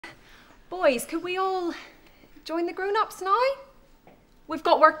Boys, could we all join the grown-ups now? We've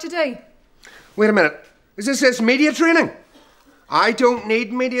got work to do. Wait a minute. Is this media training? I don't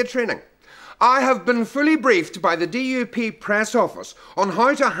need media training. I have been fully briefed by the DUP press office on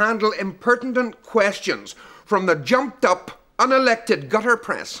how to handle impertinent questions from the jumped-up, unelected gutter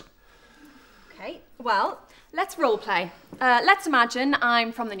press. Okay, well, let's role play. Let's imagine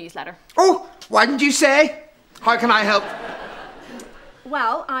I'm from the newsletter. Oh, why didn't you say? How can I help?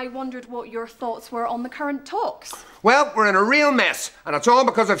 Well, I wondered what your thoughts were on the current talks. Well, we're in a real mess, and it's all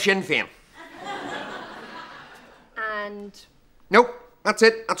because of Sinn Féin. And... Nope, that's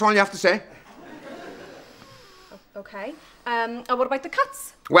it. That's all you have to say. Okay. What about the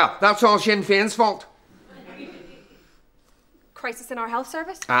cuts? Well, that's all Sinn Féin's fault. Crisis in our health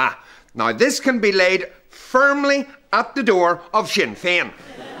service? Ah, now this can be laid firmly at the door of Sinn Féin.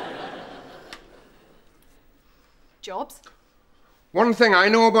 Jobs? One thing I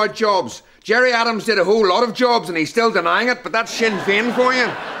know about jobs, Jerry Adams did a whole lot of jobs and he's still denying it, but that's Sinn Féin for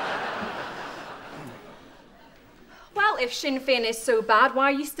you. Well, if Sinn Féin is so bad, why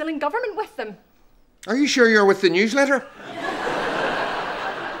are you still in government with them? Are you sure you're with the newsletter?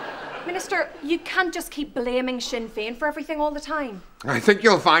 Minister, you can't just keep blaming Sinn Féin for everything all the time. I think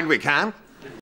you'll find we can.